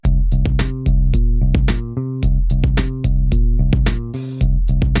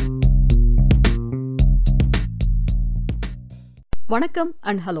வணக்கம்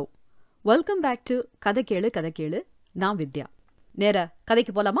and hello. Welcome back to கதை கேளு கதை கேளு. நான் வித்யா. நேர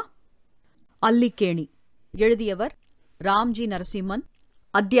கதைக்கு போலாமா? அல்லிக்கேணி. எழுதியவர் ராம்ஜி நரசிம்மன்.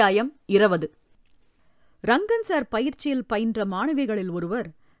 அத்தியாயம் 20. ரங்கன் சார் பயிற்சியில் பயின்ற மாணவிகளில் ஒருவர்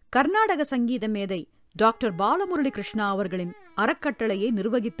கர்நாடக சங்கீத மேதை டாக்டர் பாலமுரளி கிருஷ்ணா அவர்களின் அறக்கட்டளையை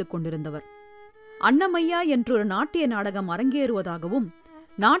நிர்வகித்துக் கொண்டிருந்தவர். அன்னமையா என்றொரு நாட்டிய நாடகம் அரங்கேறுவதாகவும்,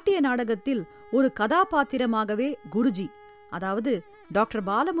 நாட்டிய நாடகத்தில் ஒரு கதாபாத்திரமாகவே குருஜி, அதாவது டாக்டர்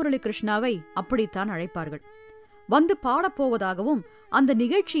பாலமுரளி கிருஷ்ணாவை அப்படித்தான் அழைப்பார்கள், வந்து பாடப்போவதாகவும் அந்த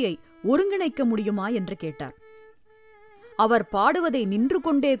நிகழ்ச்சியை ஒருங்கிணைக்க முடியுமா என்று கேட்டார். அவர் பாடுவதை நின்று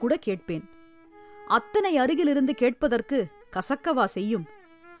கொண்டே கூட கேட்பேன். அத்தனை அருகிலிருந்து கேட்பதற்கு கசக்கவா செய்யும்?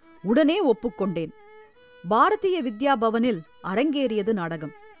 உடனே ஒப்புக்கொண்டேன். பாரதிய வித்யா பவனில் அரங்கேறியது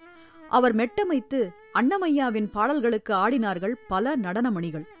நாடகம். அவர் மெட்டமைத்து அன்னமையாவின் பாடல்களுக்கு ஆடினார்கள் பல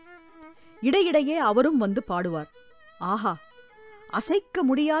நடனமணிகள். இடையிடையே அவரும் வந்து பாடுவார். ஆஹா! அசைக்க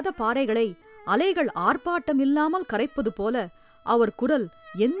முடியாத பாறைகளை அலைகள் ஆர்ப்பாட்டம் இல்லாமல் கரைப்பது போல அவர் குரல்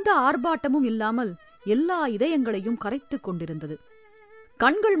எந்த ஆர்ப்பாட்டமும் இல்லாமல் எல்லா இதயங்களையும் கரைத்துக் கொண்டிருந்தது.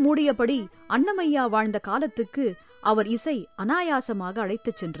 கண்கள் மூடியபடி அன்னமையா வாழ்ந்த காலத்துக்கு அவர் இசை அனாயாசமாக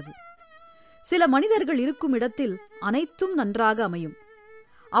அழைத்துச் சென்றது. சில மனிதர்கள் இருக்கும் இடத்தில் அனைத்தும் நன்றாக அமையும்.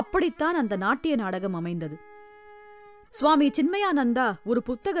 அப்படித்தான் அந்த நாட்டிய நாடகம் அமைந்தது. சுவாமி சின்மயானந்தா ஒரு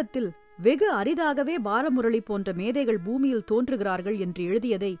புத்தகத்தில் வெகு அரிதாகவே பாலமுரளி போன்ற மேதைகள் பூமியில் தோன்றுகிறார்கள் என்று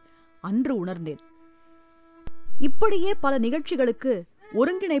எழுதியதை அன்று உணர்ந்தேன். இப்படியே பல நிகழ்ச்சிகளுக்கு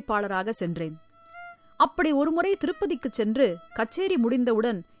ஒருங்கிணைப்பாளராக சென்றேன். அப்படி ஒருமுறை திருப்பதிக்கு சென்று கச்சேரி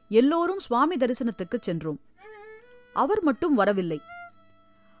முடிந்தவுடன் எல்லோரும் சுவாமி தரிசனத்துக்கு சென்றோம். அவர் மட்டும் வரவில்லை.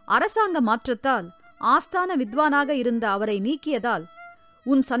 அரசாங்க மாற்றத்தால் ஆஸ்தான வித்வானாக இருந்த அவரை நீக்கியதால்,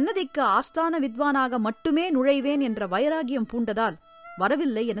 உன் சன்னதிக்கு ஆஸ்தான வித்வானாக மட்டுமே நுழைவேன் என்ற வைராகியம் பூண்டதால்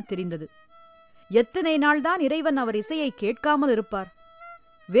வரவில்லை என தெரிந்தது. எத்தனை நாள்தான் இறைவன் அவர் இசையை கேட்காமல் இருப்பார்?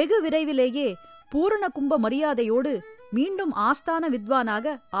 வெகு விரைவிலேயே பூரண கும்ப மரியாதையோடு மீண்டும் ஆஸ்தான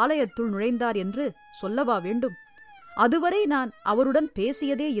வித்வானாக ஆலயத்துள் நுழைந்தார் என்று சொல்லவா வேண்டும்? அதுவரை நான் அவருடன்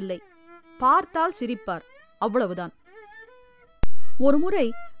பேசியதே இல்லை. பார்த்தால் சிரிப்பார், அவ்வளவுதான். ஒருமுறை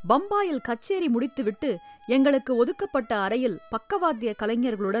பம்பாயில் கச்சேரி முடித்துவிட்டு எங்களுக்கு ஒதுக்கப்பட்ட அறையில் பக்கவாத்திய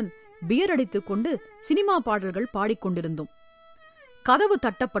கலைஞர்களுடன் பியர் அடித்துக் கொண்டு சினிமா பாடல்கள் பாடிக்கொண்டிருந்தோம். கதவு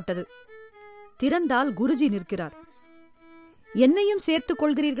தட்டப்பட்டது. திறந்தால் குருஜி நிற்கிறார். என்னையும் சேர்த்துக்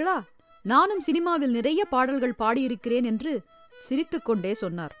கொள்கிறீர்களா? நானும் சினிமாவில் நிறைய பாடல்கள் பாடியிருக்கிறேன் என்று சிரித்துக்கொண்டே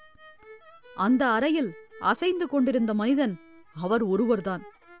சொன்னார். அந்த அறையில் அசைந்து கொண்டிருந்த மனிதன் அவர் ஒருவர்தான்.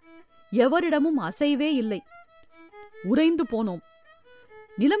 எவரிடமும் அசைவே இல்லை. உறைந்து போனோம்.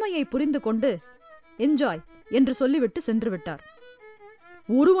 நிலைமையை புரிந்து கொண்டு என்ஜாய் என்று சொல்லிவிட்டு சென்று விட்டார்.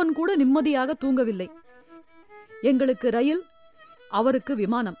 ஒருவன் கூட நிம்மதியாக தூங்கவில்லை. எங்களுக்கு ரயில், அவருக்கு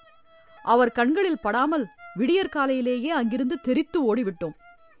விமானம். அவர் கண்களில் படாமல் விடியற்காலையிலேயே அங்கிருந்து தெரித்து ஓடிவிட்டோம்.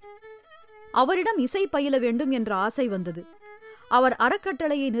 அவரிடம் இசை பயில வேண்டும் என்ற ஆசை வந்தது. அவர்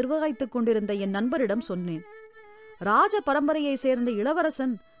அறக்கட்டளையை நிர்வகித்துக் கொண்டிருந்த என் நண்பரிடம் சொன்னேன். ராஜ பரம்பரையை சேர்ந்த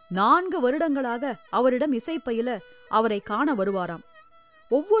இளவரசன் 4 வருடங்களாக அவரிடம் இசை பயில அவரை காண வருவாராம்.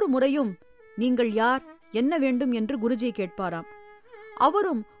 ஒவ்வொரு முறையும் நீங்கள் யார், என்ன வேண்டும் என்று குருஜி கேட்பாராம்.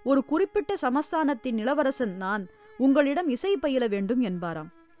 அவரும் ஒரு குறிப்பிட்ட சமஸ்தானத்தின் இளவரசன் நான், உங்களிடம் இசை பயில வேண்டும் என்பாராம்.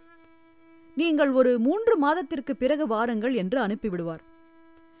 நீங்கள் ஒரு 3 மாதத்திற்கு பிறகு வாருங்கள் என்று அனுப்பிவிடுவார்.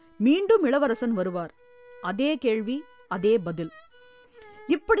 மீண்டும் இளவரசன் வருவார். அதே கேள்வி, அதே பதில்.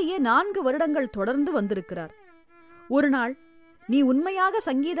 இப்படியே 4 வருடங்கள் தொடர்ந்து வந்திருக்கிறார். ஒரு நாள், நீ உண்மையாக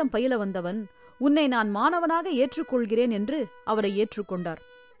சங்கீதம் பயில வந்தவன், உன்னை நான் மாணவனாக ஏற்றுக்கொள்கிறேன் என்று அவரை ஏற்றுக்கொண்டார்.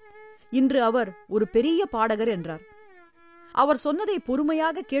 இன்று அவர் ஒரு பெரிய பாடகர் என்றார். அவர் சொன்னதை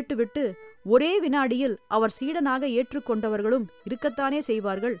பொறுமையாக கேட்டுவிட்டு ஒரே வினாடியில் அவர் சீடனாக ஏற்றுக்கொண்டவர்களும் இருக்கத்தானே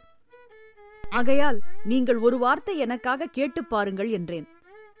செய்வார்கள். ஆகையால் நீங்கள் ஒரு வார்த்தை எனக்காக கேட்டு பாருங்கள் என்றேன்.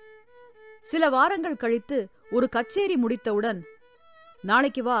 சில வாரங்கள் கழித்து ஒரு கச்சேரி முடித்தவுடன்,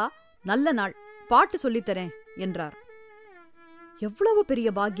 நாளைக்கு வா, நல்ல நாள், பாட்டு சொல்லித்தரேன் என்றார். எவ்வளவு பெரிய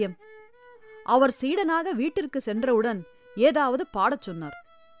பாக்கியம்! அவர் சீடனாக வீட்டிற்கு சென்றவுடன் ஏதாவது பாடச் சொன்னார்.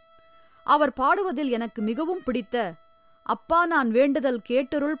 அவர் பாடுவதில் எனக்கு மிகவும் பிடித்த அப்பா நான் வேண்டுதல்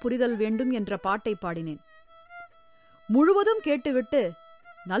கேட்டருள் புரிதல் வேண்டும் என்ற பாட்டை பாடினேன். முழுவதும் கேட்டுவிட்டு,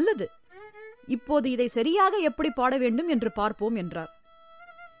 நல்லது, இப்போது இதை சரியாக எப்படி பாட வேண்டும் என்று பார்ப்போம் என்றார்.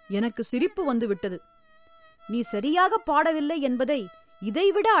 எனக்கு சிரிப்பு வந்துவிட்டது. நீ சரியாக பாடவில்லை என்பதை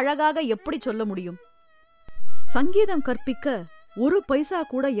இதைவிட அழகாக எப்படி சொல்ல முடியும்? சங்கீதம் கற்பிக்க ஒரு பைசா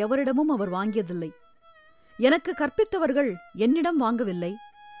கூட எவரிடமும் அவர் வாங்கியதில்லை. எனக்கு கற்பித்தவர்கள் என்னிடம் வாங்கவில்லை,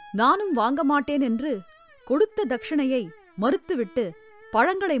 நானும் வாங்க மாட்டேன் என்று கொடுத்த தட்சணையை மறுத்துவிட்டு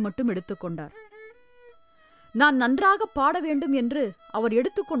பழங்களை மட்டும் எடுத்துக்கொண்டார். நான் நன்றாக பாட வேண்டும் என்று அவர்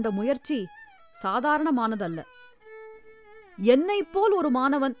எடுத்துக்கொண்ட முயற்சி சாதாரணமானதல்ல. என்னைப் போல் ஒரு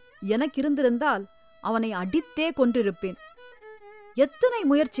மாணவன் எனக்கு இருந்திருந்தால் அவனை அடித்தே கொன்றிருப்பேன். எத்தனை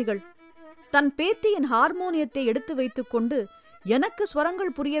முயற்சிகள்! தன் பேத்தியின் ஹார்மோனியத்தை எடுத்து வைத்துக் கொண்டு எனக்கு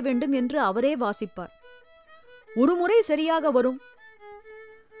ஸ்வரங்கள் புரிய வேண்டும் என்று அவரே வாசிப்பார். ஒருமுறை சரியாக வரும்,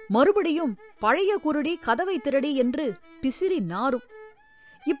 மறுபடியும் பழைய குருடி கதவை திரடி என்று பிசிறி நாரும்.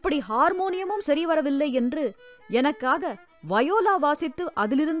 இப்படி ஹார்மோனியமும் சரிவரவில்லை என்று எனக்காக வயோலா வாசித்து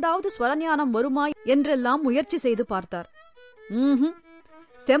அதிலிருந்தாவது ஸ்வரஞானம் வருமாய் என்றெல்லாம் முயற்சி செய்து பார்த்தார்.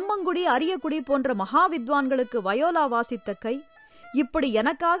 செம்மங்குடி, அரியக்குடி போன்ற மகாவித்வான்களுக்கு வயோலா வாசித்த கை இப்படி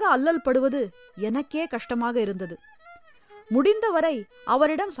எனக்காக அல்லல் படுவது எனக்கே கஷ்டமாக இருந்தது. முடிந்தவரை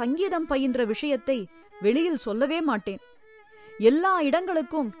அவரிடம் சங்கீதம் பயின்ற விஷயத்தை வெளியில் சொல்லவே மாட்டேன். எல்லா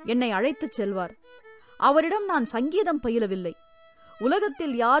இடங்களுக்கும் என்னை அழைத்துச் செல்வார். அவரிடம் நான் சங்கீதம் பயிலவில்லை,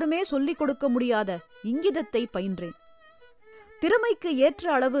 உலகத்தில் யாருமே சொல்லிக் கொடுக்க முடியாத இங்கிதத்தை பயின்றேன். திறமைக்கு ஏற்ற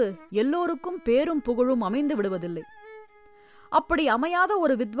அளவு எல்லோருக்கும் பேரும் புகழும் அமைந்து விடுவதில்லை. அப்படி அமையாத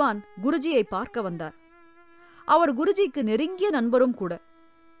ஒரு வித்வான் குருஜியை பார்க்க வந்தார். அவர் குருஜிக்கு நெருங்கிய நண்பரும் கூட.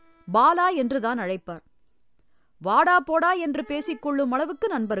 பாலா என்றுதான் அழைப்பார். வாடா போடா என்று பேசிக்கொள்ளும் அளவுக்கு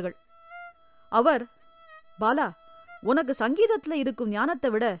நண்பர்கள். அவர், பாலா, உனக்கு சங்கீதத்துல இருக்கும் ஞானத்தை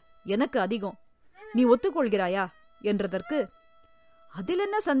விட எனக்கு அதிகம், நீ ஒத்துக்கொள்கிறாயா என்றதற்கு, அதில்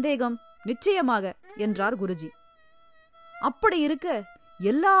என்ன சந்தேகம், நிச்சயமாக என்றார் குருஜி. அப்படி இருக்க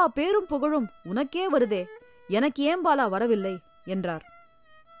எல்லா பேரும் புகழும் உனக்கே வருதே, எனக்கு ஏன் பாலா வரவில்லை என்றார்.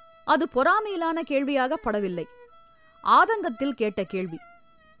 அது பொறாமையிலான கேள்வியாக படவில்லை, ஆதங்கத்தில் கேட்ட கேள்வி.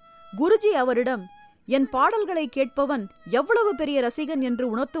 குருஜி அவரிடம், என் பாடல்களை கேட்பவன் எவ்வளவு பெரிய ரசிகன் என்று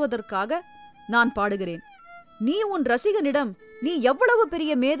உணர்த்துவதற்காக நான் பாடுகிறேன். நீ உன் ரசிகனிடம் நீ எவ்வளவு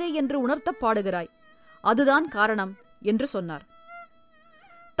பெரிய மேதை என்று உணர்த்த பாடுகிறாய், அதுதான் காரணம் என்று சொன்னார்.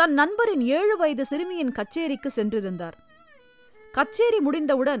 தன் நண்பரின் 7 வயது சிறுமியின் கச்சேரிக்கு சென்றிருந்தார். கச்சேரி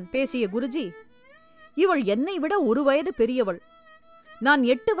முடிந்தவுடன் பேசிய குருஜி, இவள் என்னை விட 1 வயது பெரியவள். நான்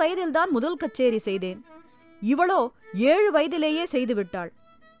 8 வயதில்தான் முதல் கச்சேரி செய்தேன். இவளோ 7 வயதிலேயே செய்துவிட்டாள்.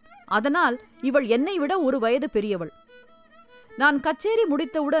 அதனால் இவள் என்னை விட 1 வயது பெரியவள். நான் கச்சேரி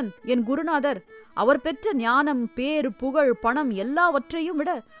முடித்தவுடன் என் குருநாதர் அவர் பெற்ற ஞானம், பேர், புகழ், பணம் எல்லாவற்றையும்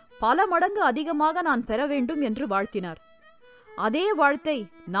விட பல மடங்கு அதிகமாக நான் பெற வேண்டும் என்று வாழ்த்தினார். அதே வாழ்த்தை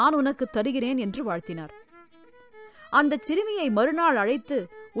நான் உனக்கு தருகிறேன் என்று வாழ்த்தினார். அந்த சிறுமியை மறுநாள் அழைத்து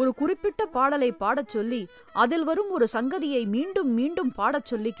ஒரு குறிப்பிட்ட பாடலை பாடச் சொல்லி அதில் வரும் ஒரு சங்கதியை மீண்டும் மீண்டும் பாடச்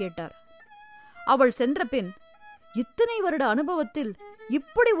சொல்லி கேட்டார். அவள் சென்ற பின், இத்தனை வருட அனுபவத்தில்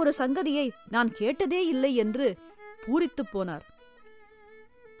இப்படி ஒரு சங்கதியை நான் கேட்டதே இல்லை என்று பூரித்துப் போனார்.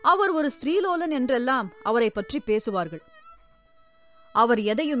 அவர் ஒரு ஸ்ரீலோலன் என்றெல்லாம் அவரை பற்றி பேசுவார்கள். அவர்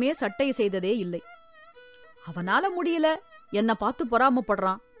எதையுமே சட்டை செய்ததே இல்லை. அவனால முடியல, என்ன பார்த்து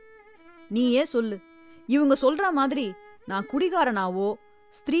பொறாமப்படுறான். நீயே சொல்லு, இவங்க சொல்ற மாதிரி நான் குடிகாரனாவோ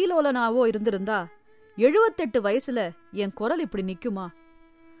ஸ்திரீலோலனாவோ இருந்திருந்தா 78 வயசுல என் குரல் இப்படி நிக்குமா?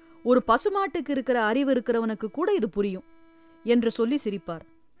 ஒரு பசுமாட்டுக்கு இருக்கிற அறிவு இருக்கிறவனுக்கு கூட இது புரியும் என்று சொல்லி சிரிப்பார்.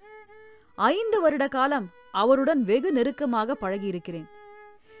 5 வருட காலம் அவருடன் வெகு நெருக்கமாக பழகியிருக்கிறேன்.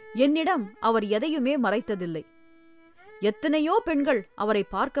 என்னிடம் அவர் எதையுமே மறைத்ததில்லை. எத்தனையோ பெண்கள் அவரை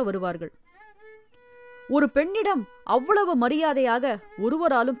பார்க்க வருவார்கள். ஒரு பெண்ணிடம் அவ்வளவு மரியாதையாக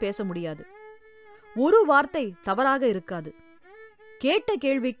ஒருவராலும் பேச முடியாது. ஒரு வார்த்தை தவறாக இருக்காது. கேட்ட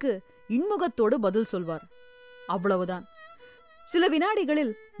கேள்விக்கு இன்முகத்தோடு பதில் சொல்வார். அவ்வளவுதான். சில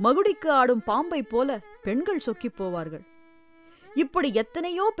வினாடிகளில் மகுடிக்கு ஆடும் பாம்பை போல பெண்கள் சொக்கிப் போவார்கள். இப்படி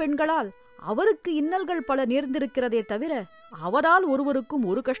எத்தனையோ பெண்களால் அவருக்கு இன்னல்கள் பல நேர்ந்திருக்கிறதே தவிர அவரால் ஒருவருக்கும்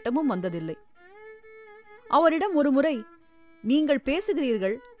ஒரு கஷ்டமும் வந்ததில்லை. அவரிடம் ஒருமுறை, நீங்கள்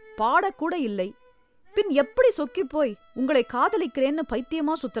பேசுகிறீர்கள், பாடக்கூட இல்லை, பின் எப்படி சொக்கிப் போய் உங்களை காதலிக்கிறேன்னு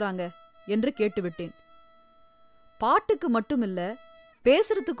பைத்தியமா சுத்துறாங்க என்று கேட்டுவிட்டேன். பாட்டுக்கு மட்டுமில்ல,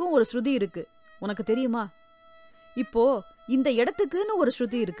 பேசுறதுக்கும் ஒரு ஸ்ருதி இருக்கு, உனக்கு தெரியுமா? இப்போ இந்த இடத்துக்குன்னு ஒரு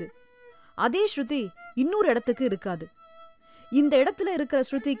ஸ்ருதி இருக்கு, அதே ஸ்ருதி இன்னொரு இடத்துக்கு இருக்காது. இந்த இடத்துல இருக்கிற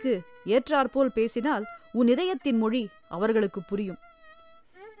ஸ்ருதிக்கு ஏற்றாற்போல் பேசினால் உன் இதயத்தின் மொழி அவர்களுக்கு புரியும்.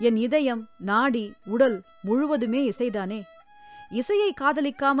 என் இதயம், நாடி, உடல் முழுவதுமே இசைதானே. இசையை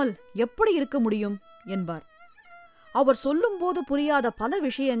காதலிக்காமல் எப்படி இருக்க முடியும் என்பார். அவர் சொல்லும்போது புரியாத பல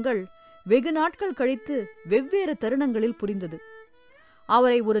விஷயங்கள் வெகு நாட்கள் கழித்து வெவ்வேறு தருணங்களில் புரிந்தது.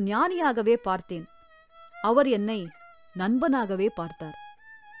 அவரை ஒரு ஞானியாகவே பார்த்தேன். அவர் என்னை நண்பனாகவே பார்த்தார்.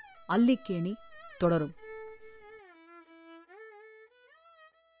 அல்லிக்கேணி தொடரும்.